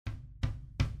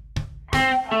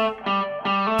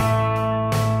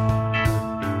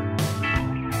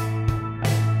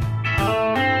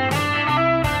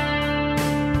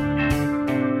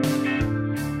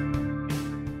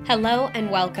Hello and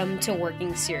welcome to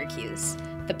Working Syracuse,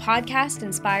 the podcast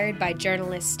inspired by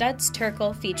journalist Studs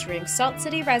Terkel featuring Salt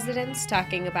City residents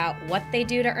talking about what they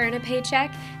do to earn a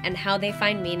paycheck and how they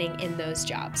find meaning in those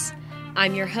jobs.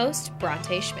 I'm your host,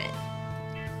 Bronte Schmidt.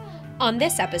 On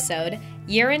this episode,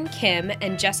 Yirin Kim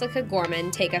and Jessica Gorman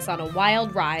take us on a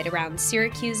wild ride around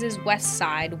Syracuse's west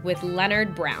side with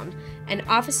Leonard Brown, an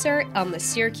officer on the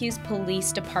Syracuse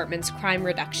Police Department's crime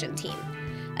reduction team.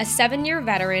 A 7-year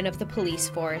veteran of the police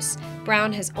force,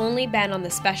 Brown has only been on the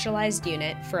specialized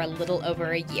unit for a little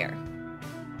over a year.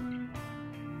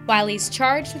 While he's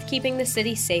charged with keeping the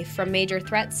city safe from major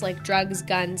threats like drugs,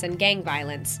 guns, and gang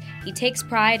violence, he takes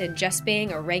pride in just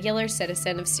being a regular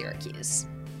citizen of Syracuse.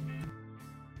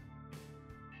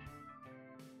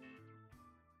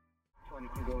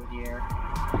 Go with the air.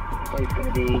 It's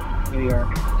going to be New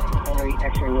York. Henry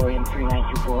X-ray William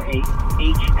 3924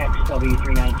 HXW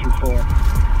 3924.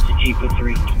 It's a Jeep with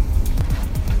 3.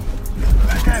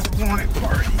 That guy's wanted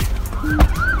party.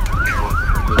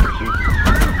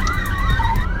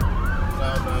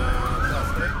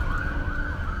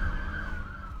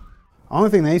 Only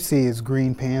thing they see is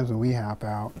green pans when we hop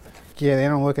out. Yeah, they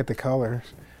don't look at the colors,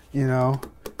 you know,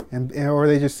 or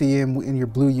they just see him in your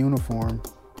blue uniform.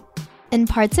 In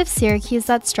parts of Syracuse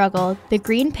that struggle, the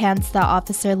green pants that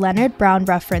Officer Leonard Brown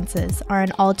references are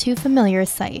an all-too-familiar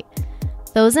sight.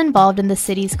 Those involved in the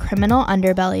city's criminal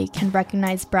underbelly can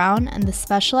recognize Brown and the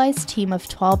specialized team of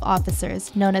 12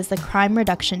 officers known as the Crime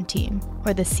Reduction Team,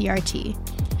 or the CRT.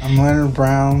 I'm Leonard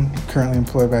Brown, currently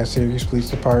employed by the Syracuse Police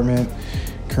Department,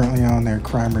 currently on their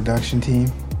Crime Reduction Team.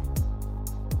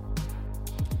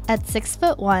 At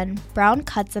 6'1", Brown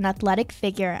cuts an athletic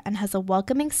figure and has a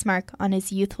welcoming smirk on his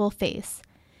youthful face.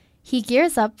 He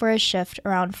gears up for his shift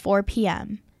around 4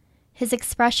 p.m. His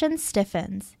expression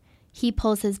stiffens. He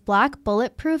pulls his black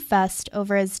bulletproof vest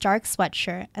over his dark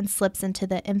sweatshirt and slips into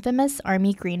the infamous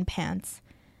Army green pants,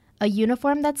 a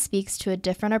uniform that speaks to a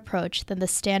different approach than the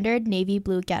standard navy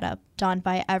blue getup donned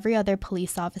by every other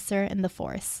police officer in the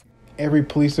force. Every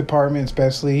police department,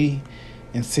 especially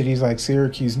in cities like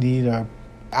Syracuse,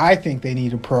 I think they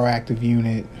need a proactive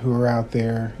unit who are out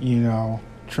there, you know,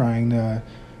 trying to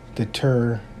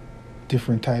deter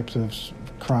different types of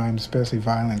crimes, especially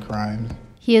violent crimes.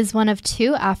 He is one of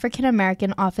 2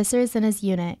 African-American officers in his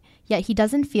unit, yet he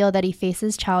doesn't feel that he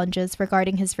faces challenges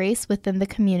regarding his race within the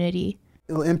community.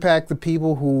 It'll impact the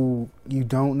people who you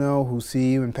don't know, who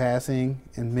see you in passing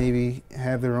and maybe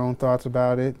have their own thoughts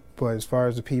about it. But as far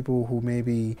as the people who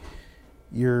maybe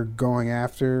you're going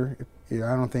after,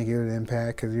 I don't think it would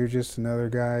impact because you're just another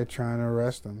guy trying to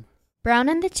arrest them. Brown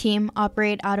and the team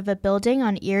operate out of a building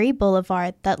on Erie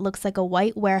Boulevard that looks like a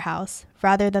white warehouse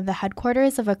rather than the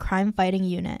headquarters of a crime-fighting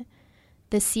unit.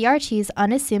 The CRT's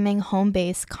unassuming home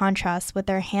base contrasts with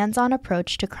their hands-on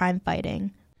approach to crime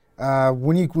fighting.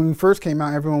 When we first came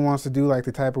out, everyone wants to do like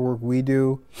the type of work we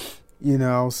do, you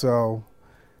know, so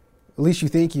at least you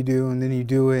think you do, and then you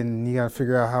do it, and you got to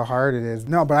figure out how hard it is.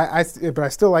 No, but I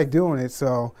still like doing it,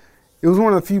 so it was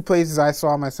one of the few places I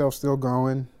saw myself still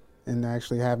going and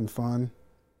actually having fun.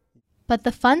 But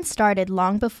the fun started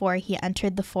long before he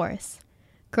entered the force.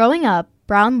 Growing up,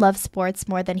 Brown loved sports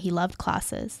more than he loved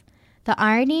classes. The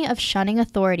irony of shunning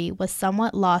authority was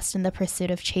somewhat lost in the pursuit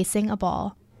of chasing a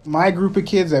ball. My group of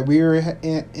kids that we were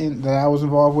in that I was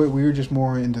involved with, we were just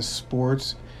more into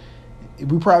sports. We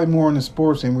were probably more into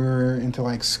sports than we were into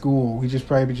like school. We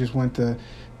probably just went to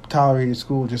tolerated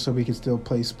school just so we could still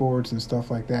play sports and stuff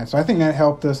like that. So I think that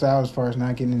helped us out as far as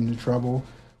not getting into trouble.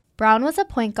 Brown was a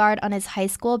point guard on his high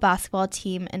school basketball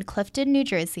team in Clifton, New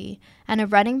Jersey, and a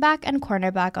running back and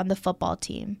cornerback on the football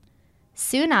team.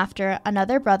 Soon after,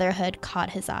 another brotherhood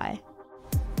caught his eye.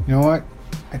 You know what?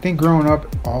 I think growing up,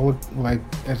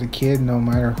 as a kid, no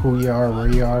matter who you are, where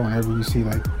you are, whenever you see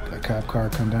like a cop car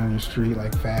come down your street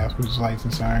like fast with lights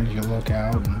and sirens, you look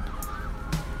out and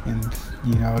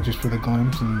you know, just for the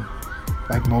glimpse. And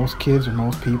like most kids or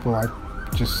most people, I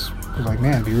just was like,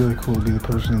 man, it'd be really cool to be the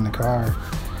person in the car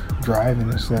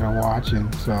driving instead of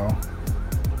watching. So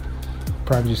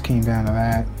probably just came down to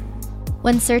that.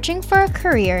 When searching for a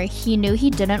career, he knew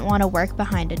he didn't want to work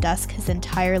behind a desk his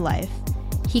entire life.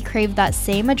 He craved that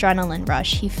same adrenaline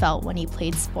rush he felt when he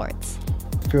played sports.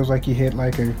 Feels like you hit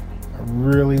like a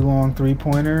really long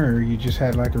three-pointer, or you just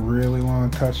had like a really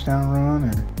long touchdown run,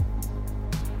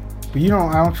 but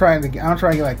I don't try to get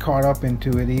like caught up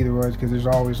into it either way, because there's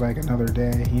always like another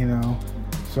day, you know.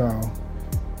 So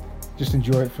just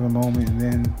enjoy it for the moment, and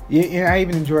then I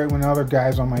even enjoy it when other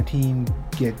guys on my team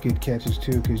get good catches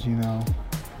too, because you know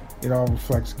it all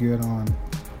reflects good on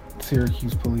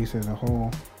Syracuse police as a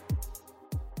whole.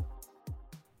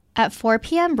 At 4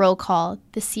 p.m. roll call,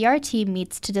 the CRT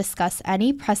meets to discuss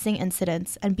any pressing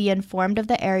incidents and be informed of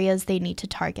the areas they need to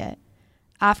target.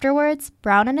 Afterwards,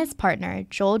 Brown and his partner,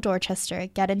 Joel Dorchester,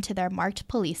 get into their marked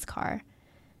police car.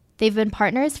 They've been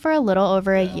partners for a little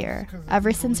over a year,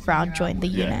 ever since Brown joined the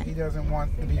unit. He doesn't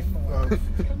want to be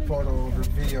photoed or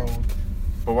videoed.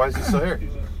 But why is he still here?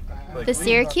 The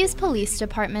Syracuse Police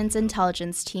Department's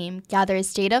intelligence team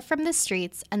gathers data from the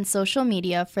streets and social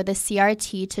media for the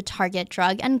CRT to target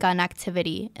drug and gun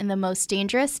activity in the most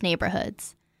dangerous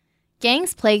neighborhoods.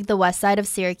 Gangs plague the west side of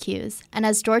Syracuse, and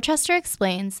as Dorchester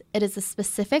explains, it is a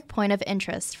specific point of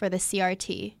interest for the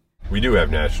CRT. We do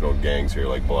have national gangs here,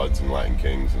 like Bloods and Latin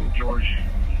Kings and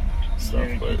stuff,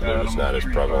 but they're just not as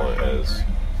prevalent as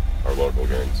our local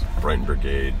gangs. Brighton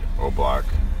Brigade, O-Block,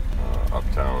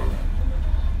 Uptown.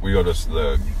 We go to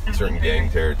the certain gang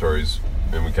territories,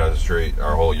 and we concentrate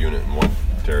our whole unit in one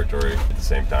territory at the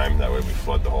same time. That way we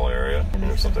flood the whole area, and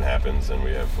if something happens, then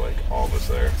we have like all of us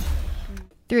there.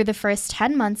 Through the first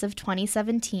 10 months of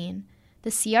 2017, the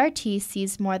CRT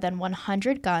seized more than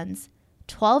 100 guns,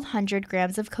 1,200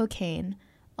 grams of cocaine,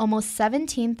 almost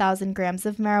 17,000 grams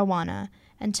of marijuana,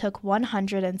 and took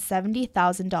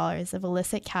 $170,000 of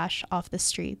illicit cash off the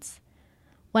streets.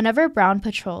 Whenever Brown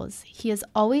patrols, he is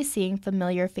always seeing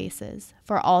familiar faces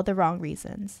for all the wrong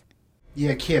reasons.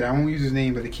 Yeah, kid. I won't use his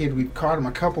name, but the kid, we've caught him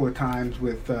a couple of times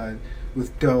with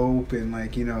dope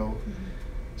and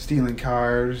stealing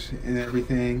cars and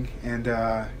everything. And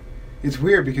it's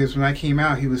weird because when I came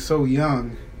out, he was so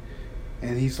young,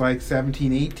 and he's like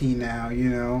 17, 18 now,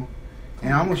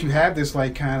 And almost you have this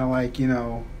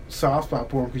soft spot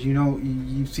for him because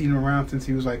you've seen him around since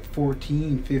he was like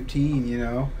 14, 15,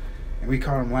 And we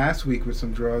caught him last week with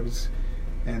some drugs,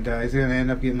 and he's going to end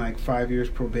up getting like 5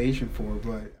 years probation for it.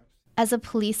 But as a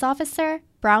police officer,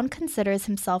 Brown considers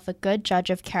himself a good judge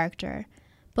of character.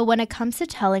 But when it comes to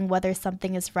telling whether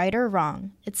something is right or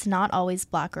wrong, it's not always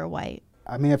black or white.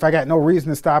 I mean, if I got no reason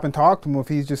to stop and talk to him, if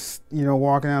he's just,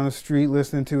 walking down the street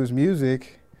listening to his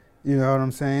music, you know what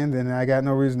I'm saying, then I got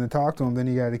no reason to talk to him, then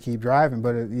you got to keep driving.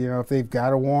 But, if they've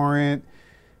got a warrant,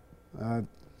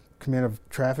 commit a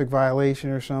traffic violation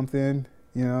or something,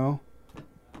 we can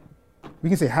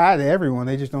say hi to everyone,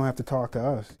 they just don't have to talk to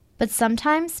us. But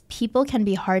sometimes people can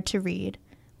be hard to read,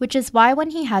 which is why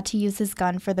when he had to use his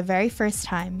gun for the very first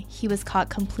time, he was caught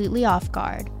completely off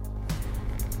guard.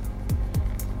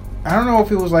 I don't know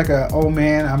if it was like a, oh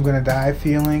man, I'm gonna die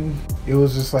feeling. It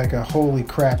was just like a, holy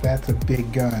crap, that's a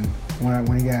big gun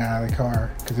when he got out of the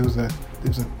car. Because it was a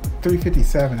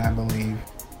 357, I believe.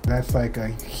 That's like a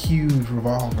huge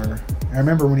revolver. I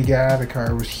remember when he got out of the car,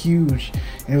 it was huge,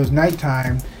 and it was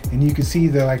nighttime, and you could see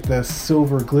the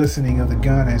silver glistening of the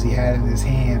gun as he had it in his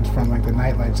hands from like the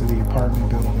nightlights of the apartment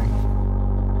building.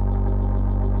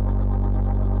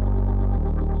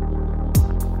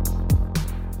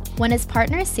 When his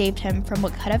partner saved him from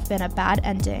what could have been a bad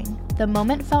ending, the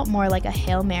moment felt more like a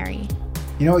Hail Mary.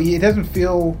 It doesn't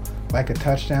feel like a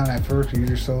touchdown at first. You're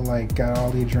just so got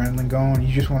all the adrenaline going. You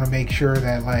just want to make sure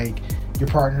that your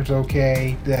partner's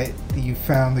okay, that you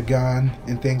found the gun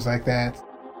and things like that.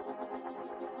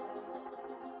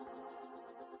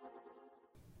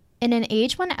 In an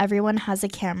age when everyone has a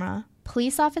camera,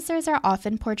 police officers are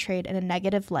often portrayed in a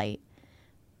negative light.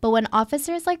 But when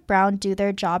officers like Brown do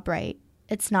their job right,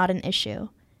 it's not an issue.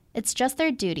 It's just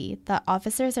their duty that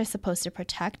officers are supposed to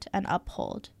protect and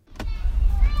uphold.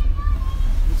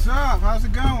 What's up? How's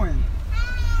it going?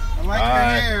 I like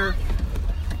your hair.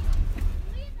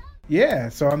 Yeah,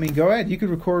 so go ahead. You can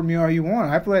record me all you want.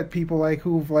 I've let people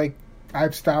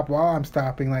I've stopped while I'm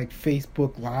stopping,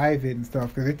 Facebook Live it and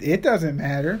stuff, because it doesn't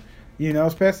matter,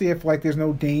 especially if there's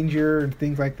no danger and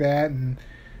things like that, and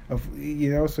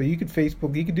so you could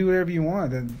Facebook, you could do whatever you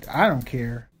want, and I don't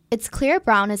care. It's clear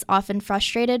Brown is often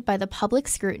frustrated by the public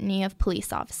scrutiny of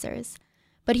police officers,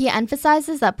 but he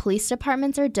emphasizes that police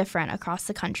departments are different across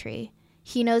the country.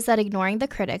 He knows that ignoring the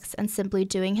critics and simply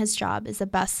doing his job is the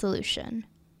best solution.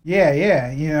 Yeah,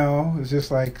 it's just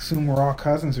assume we're all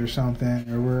cousins or something,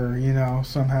 or we're,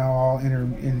 somehow all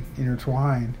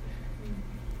intertwined.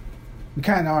 We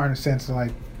kind of are in a sense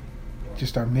of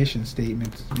just our mission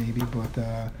statements maybe, but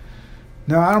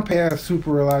no, I don't pay a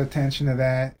lot of attention to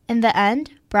that. In the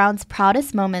end, Brown's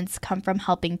proudest moments come from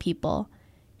helping people.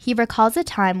 He recalls a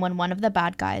time when one of the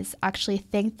bad guys actually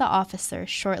thanked the officer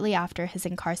shortly after his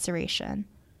incarceration.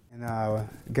 And a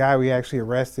guy we actually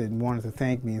arrested wanted to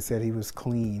thank me and said he was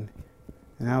clean.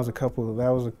 And that was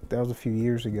a few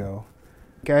years ago.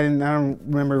 I don't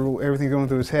remember everything going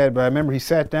through his head, but I remember he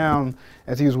sat down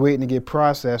as he was waiting to get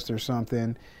processed or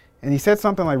something, and he said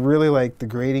something really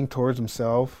degrading towards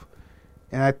himself.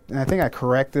 And I think I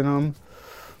corrected him,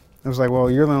 I was like, well,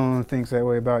 you're the only one who thinks that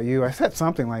way about you. I said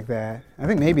something like that. I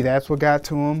think maybe that's what got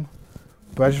to him.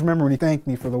 But I just remember when he thanked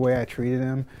me for the way I treated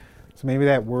him. So maybe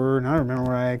that word, I don't remember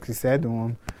what I actually said to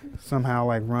him, somehow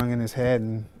like rung in his head,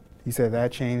 and he said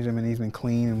that changed him, and he's been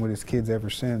clean and with his kids ever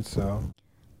since. So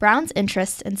Brown's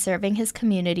interest in serving his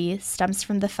community stems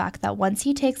from the fact that once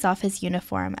he takes off his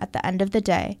uniform at the end of the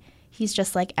day, he's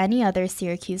just like any other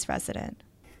Syracuse resident.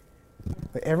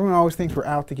 Like, everyone always thinks we're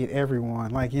out to get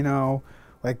everyone. Like, you know,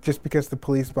 like just because the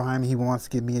police behind me, he wants to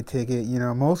give me a ticket. You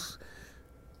know, most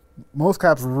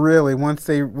cops really, once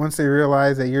they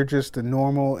realize that you're just a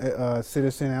normal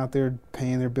citizen out there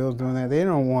paying their bills, doing that, they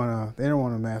don't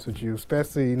wanna mess with you,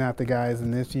 especially not the guys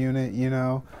in this unit, you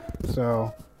know.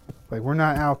 So, like, we're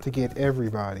not out to get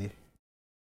everybody.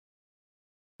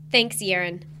 Thanks,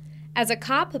 Yaron. As a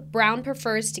cop, Brown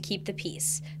prefers to keep the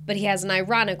peace, but he has an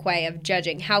ironic way of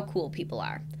judging how cool people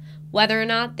are, whether or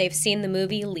not they've seen the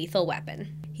movie Lethal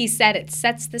Weapon. He said it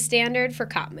sets the standard for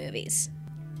cop movies.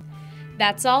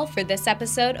 That's all for this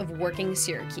episode of Working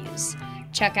Syracuse.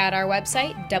 Check out our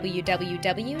website,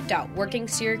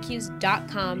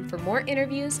 www.workingsyracuse.com, for more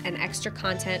interviews and extra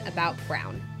content about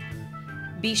Brown.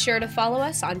 Be sure to follow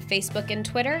us on Facebook and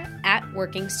Twitter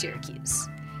 @WorkingSyracuse.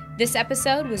 This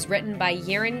episode was written by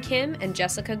Yaron Kim and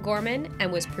Jessica Gorman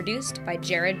and was produced by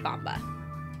Jared Bamba.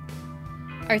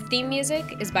 Our theme music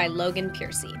is by Logan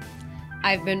Piercy.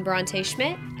 I've been Bronte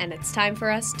Schmidt, and it's time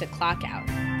for us to clock out.